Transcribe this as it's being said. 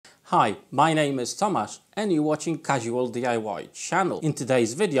Hi, my name is Tomasz and you're watching Casual DIY channel. In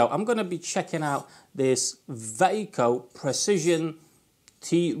today's video I'm going to be checking out this Veiko precision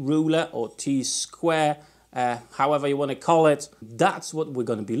T-ruler or T-square, however you want to call it. That's what we're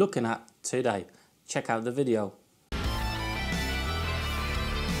going to be looking at today. Check out the video.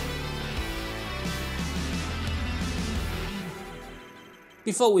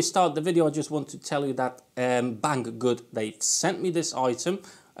 Before we start the video, I just want to tell you that Banggood, they've sent me this item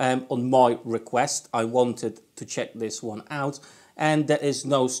on my request. I wanted to check this one out, and there is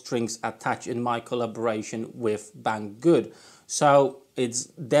no strings attached in my collaboration with Banggood. So it's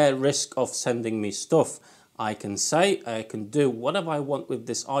their risk of sending me stuff. I can say, I can do whatever I want with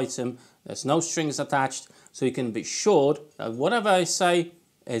this item. There's no strings attached, so you can be sure that whatever I say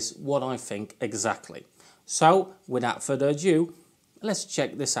is what I think exactly. So without further ado, let's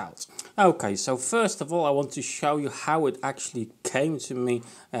check this out. Okay, so first of all, I want to show you how it actually came to me,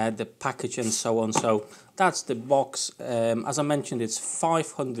 the package and so on. So that's the box. As I mentioned, it's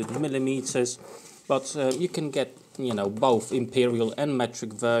 500 millimeters, but you can get, you know, both imperial and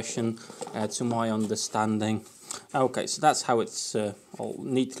metric version to my understanding. Okay, so that's how it's all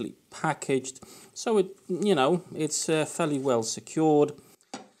neatly packaged. So it, you know, it's fairly well secured.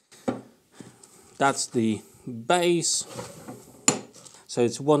 That's the base. So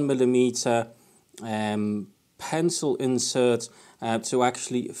it's 1 millimeter pencil insert to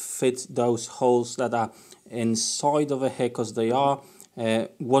actually fit those holes that are inside of it here, because they are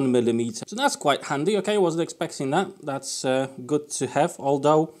 1 millimeter. So that's quite handy. Okay, I wasn't expecting that. That's good to have,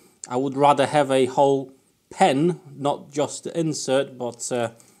 although I would rather have a whole pen, not just the insert, but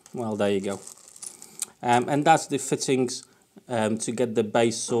well, there you go. And that's the fittings to get the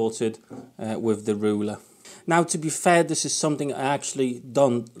base sorted with the ruler. Now, to be fair, this is something I actually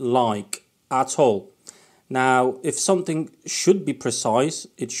don't like at all. Now, if something should be precise,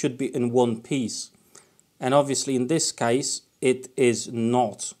 it should be in one piece. And obviously, in this case, it is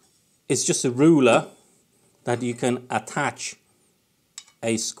not. It's just a ruler that you can attach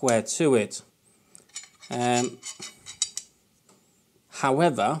a square to it.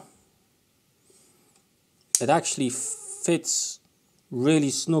 However, it actually fits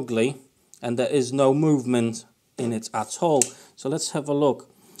really snugly, and there is no movement in it at all. So let's have a look.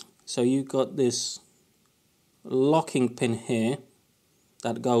 So you've got this locking pin here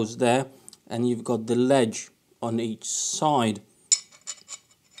that goes there, and you've got the ledge on each side.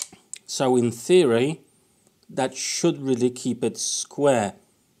 So in theory, that should really keep it square.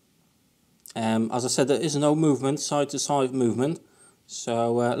 As I said, there is no movement, side to side movement.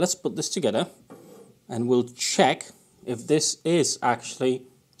 So let's put this together and we'll check if this is actually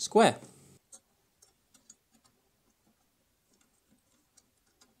square.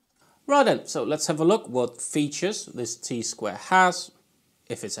 Right then, so let's have a look what features this T-square has,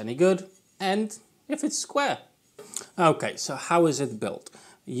 if it's any good, and if it's square. Okay, so how is it built?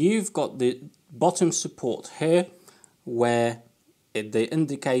 You've got the bottom support here, where the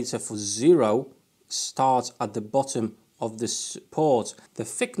indicator for 0 starts at the bottom of the support. The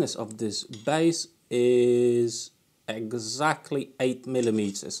thickness of this base is exactly 8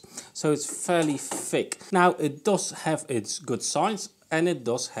 millimeters, so it's fairly thick. Now, it does have its good sides, and it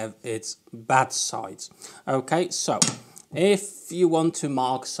does have its bad sides. Okay, so if you want to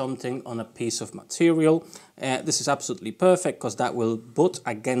mark something on a piece of material, this is absolutely perfect, because that will butt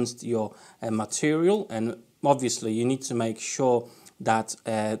against your material, and obviously you need to make sure that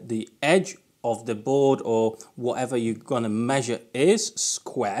the edge of the board or whatever you're going to measure is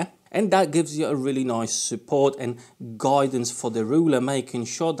square, and that gives you a really nice support and guidance for the ruler, making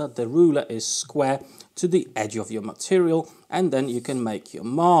sure that the ruler is square to the edge of your material, and then you can make your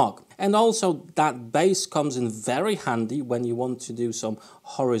mark. And also that base comes in very handy when you want to do some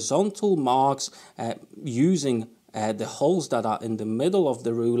horizontal marks using the holes that are in the middle of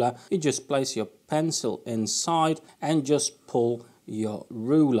the ruler. You just place your pencil inside and just pull your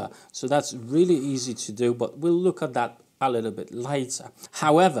ruler. So that's really easy to do, but we'll look at that a little bit later.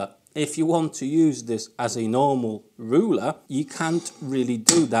 However, if you want to use this as a normal ruler, you can't really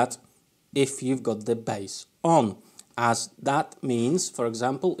do that if you've got the base on, as that means, for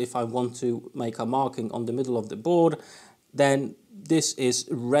example, if I want to make a marking on the middle of the board, then this is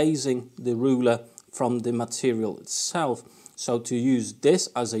raising the ruler from the material itself. So to use this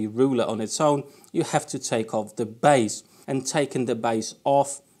as a ruler on its own, you have to take off the base, and taking the base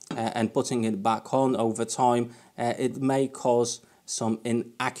off and putting it back on over time, it may cause some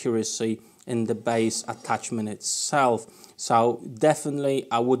inaccuracy in the base attachment itself. So definitely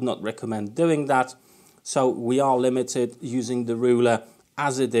I would not recommend doing that. So we are limited using the ruler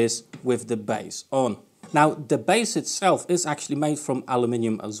as it is with the base on. Now the base itself is actually made from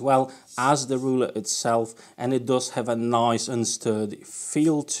aluminium as well as the ruler itself, and it does have a nice and sturdy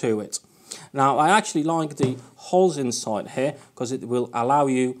feel to it. Now I actually like the holes inside here because it will allow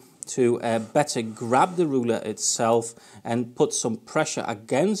you to better grab the ruler itself and put some pressure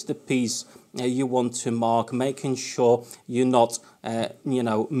against the piece you want to mark, making sure you're not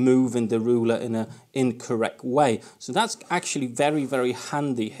moving the ruler in an incorrect way. So that's actually very, very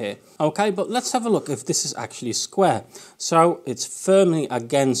handy here. Okay, but let's have a look if this is actually square. So it's firmly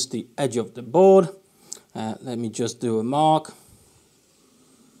against the edge of the board. Let me just do a mark.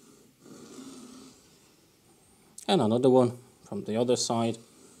 And another one from the other side.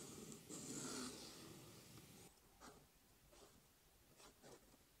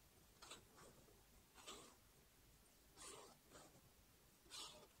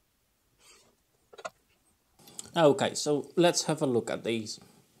 Okay, so let's have a look at these.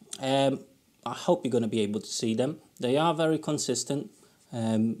 I hope you're going to be able to see them. They are very consistent.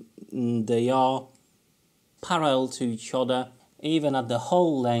 They are parallel to each other. Even at the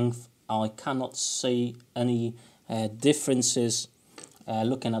whole length, I cannot see any differences.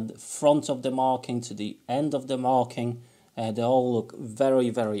 Looking at the front of the marking to the end of the marking, they all look very,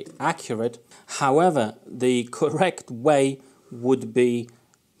 very accurate. However, the correct way would be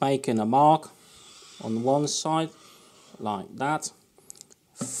making a mark on one side like that,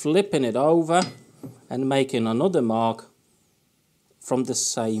 flipping it over and making another mark from the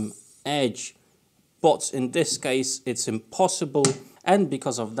same edge. But in this case it's impossible, and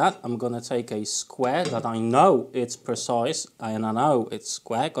because of that I'm going to take a square that I know it's precise and I know it's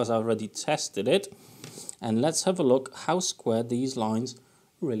square because I already tested it, and let's have a look how square these lines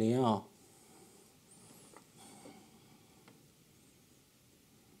really are.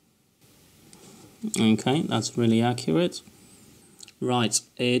 Okay, that's really accurate. Right,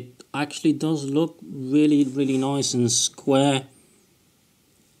 it actually does look really, really nice and square.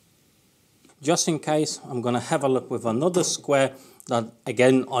 Just in case, I'm going to have a look with another square that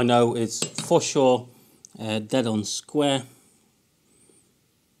again I know is for sure dead on square.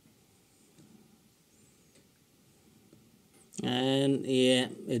 And yeah,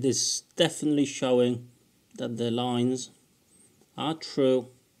 it is definitely showing that the lines are true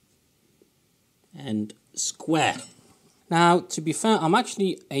and square. Now, to be fair, I'm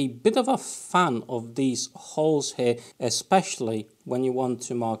actually a bit of a fan of these holes here, especially when you want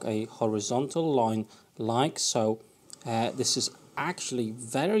to mark a horizontal line like so. This is actually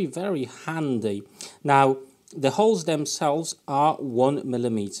very, very handy. Now, the holes themselves are 1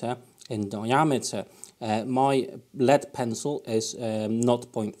 millimeter in diameter. My lead pencil is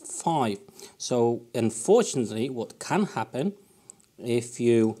 0.5. So, unfortunately, what can happen if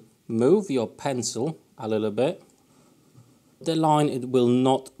you move your pencil a little bit, the line, it will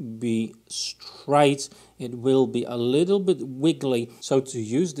not be straight, it will be a little bit wiggly. So to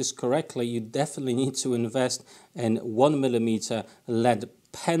use this correctly, you definitely need to invest in 1 millimeter lead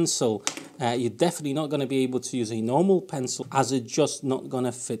pencil. You're definitely not going to be able to use a normal pencil as it's just not going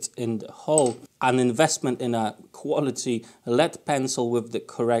to fit in the hole. An investment in a quality lead pencil with the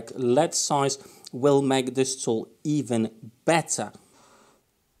correct lead size will make this tool even better.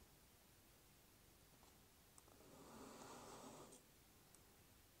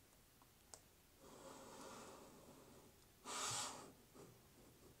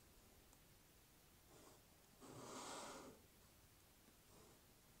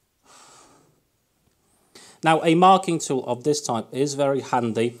 Now, a marking tool of this type is very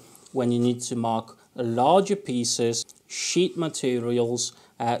handy when you need to mark larger pieces, sheet materials,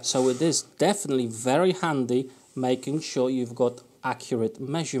 so it is definitely very handy making sure you've got accurate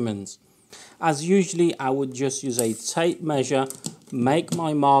measurements. As usually, I would just use a tape measure, make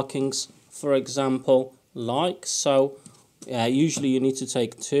my markings, for example, like so. Usually you need to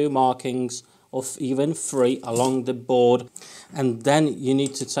take 2 markings or even 3 along the board, and then you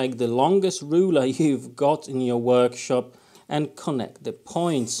need to take the longest ruler you've got in your workshop and connect the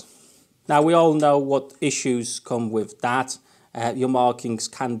points. Now, we all know what issues come with that. Your markings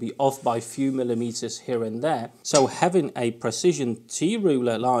can be off by a few millimeters here and there, so having a precision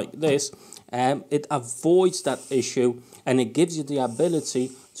T-ruler like this, it avoids that issue and it gives you the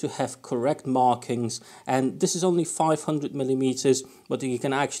ability to have correct markings. And this is only 500 millimeters, but you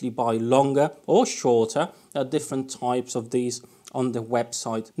can actually buy longer or shorter. There are different types of these on the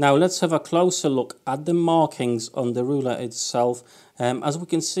website. Now let's have a closer look at the markings on the ruler itself. As we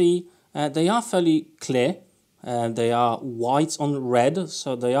can see, they are fairly clear. They are white on red,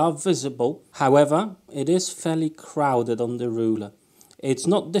 so they are visible. However, it is fairly crowded on the ruler. It's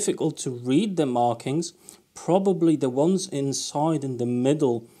not difficult to read the markings. Probably the ones inside in the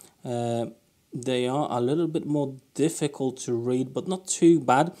middle They are a little bit more difficult to read, but not too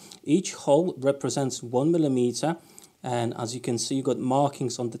bad. Each hole represents 1 millimeter, and as you can see, you've got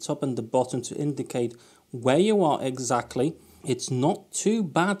markings on the top and the bottom to indicate where you are exactly. It's not too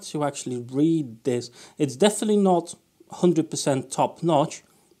bad to actually read this. It's definitely not 100% top notch,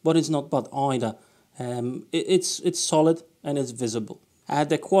 but it's not bad either. It's solid and it's visible.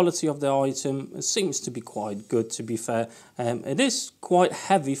 The quality of the item seems to be quite good, to be fair. It is quite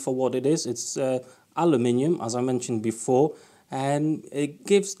heavy for what it is. It's aluminium, as I mentioned before, and it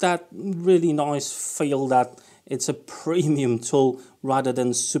gives that really nice feel that it's a premium tool rather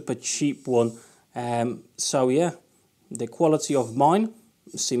than super cheap one. So yeah, the quality of mine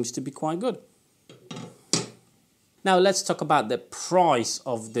seems to be quite good. Now let's talk about the price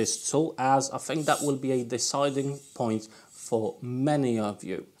of this tool, as I think that will be a deciding point for many of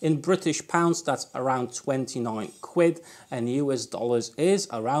you. In British pounds, that's around 29 quid, and US dollars is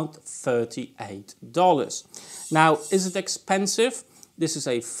around $38. Now, is it expensive? This is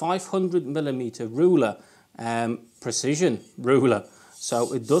a 500 millimeter ruler, precision ruler.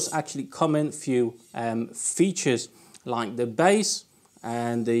 So it does actually come in few features like the base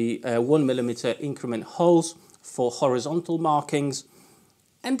and the 1 millimeter increment holes for horizontal markings,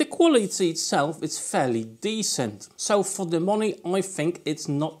 and the quality itself is fairly decent. So for the money, I think it's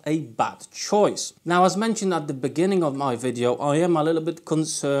not a bad choice. Now, as mentioned at the beginning of my video, I am a little bit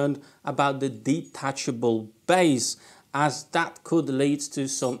concerned about the detachable base, as that could lead to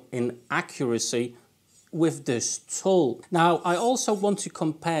some inaccuracy with this tool. Now, I also want to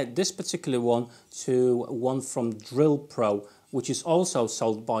compare this particular one to one from Drill Pro, which is also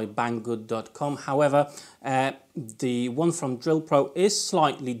sold by Banggood.com. However, the one from Drill Pro is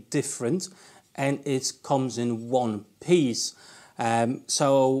slightly different, and it comes in one piece.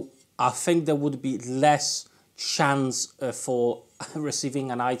 So I think there would be less chance for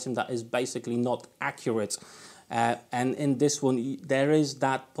receiving an item that is basically not accurate. And in this one, there is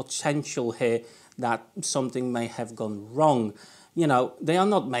that potential here that something may have gone wrong. You know, they are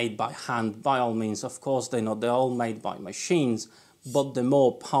not made by hand, by all means, of course they're not. They're all made by machines. But the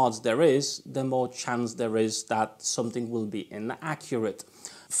more parts there is, the more chance there is that something will be inaccurate.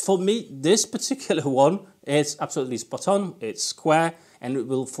 For me, this particular one is absolutely spot on. It's square, and it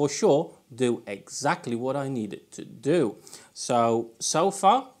will for sure do exactly what I need it to do. So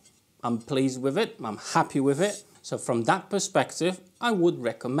far, I'm pleased with it. I'm happy with it. So from that perspective, I would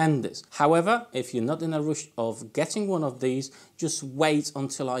recommend this. However, if you're not in a rush of getting one of these, just wait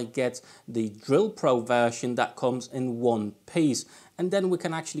until I get the Drill Pro version that comes in one piece. And then we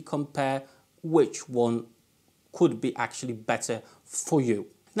can actually compare which one could be actually better for you.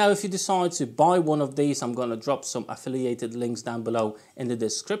 Now, if you decide to buy one of these, I'm going to drop some affiliated links down below in the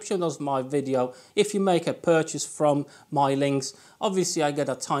description of my video. If you make a purchase from my links, obviously I get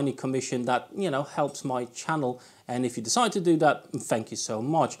a tiny commission that, you know, helps my channel. And if you decide to do that, thank you so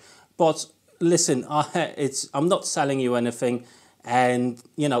much. But listen, I'm not selling you anything. And,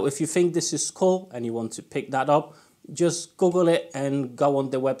 you know, if you think this is cool and you want to pick that up, just Google it and go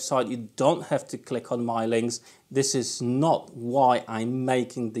on the website. You don't have to click on my links. This is not why I'm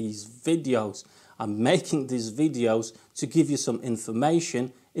making these videos. I'm making these videos to give you some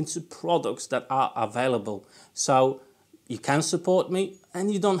information into products that are available. So you can support me,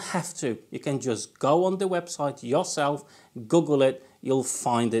 and you don't have to. You can just go on the website yourself, Google it, you'll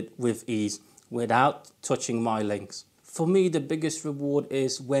find it with ease without touching my links. For me, the biggest reward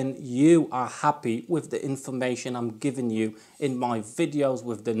is when you are happy with the information I'm giving you in my videos,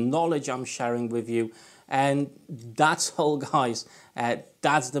 with the knowledge I'm sharing with you. And that's all, guys.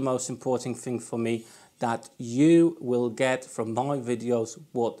 That's the most important thing for me, that you will get from my videos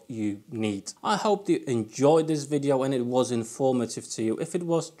what you need. I hope you enjoyed this video and it was informative to you. If it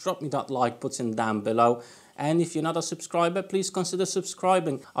was, drop me that like button down below. And if you're not a subscriber, please consider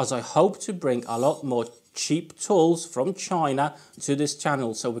subscribing, as I hope to bring a lot more cheap tools from China to this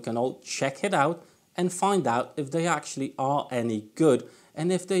channel, so we can all check it out and find out if they actually are any good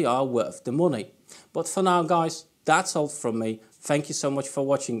and if they are worth the money. But for now, guys, that's all from me. Thank you so much for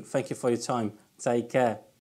watching. Thank you for your time. Take care.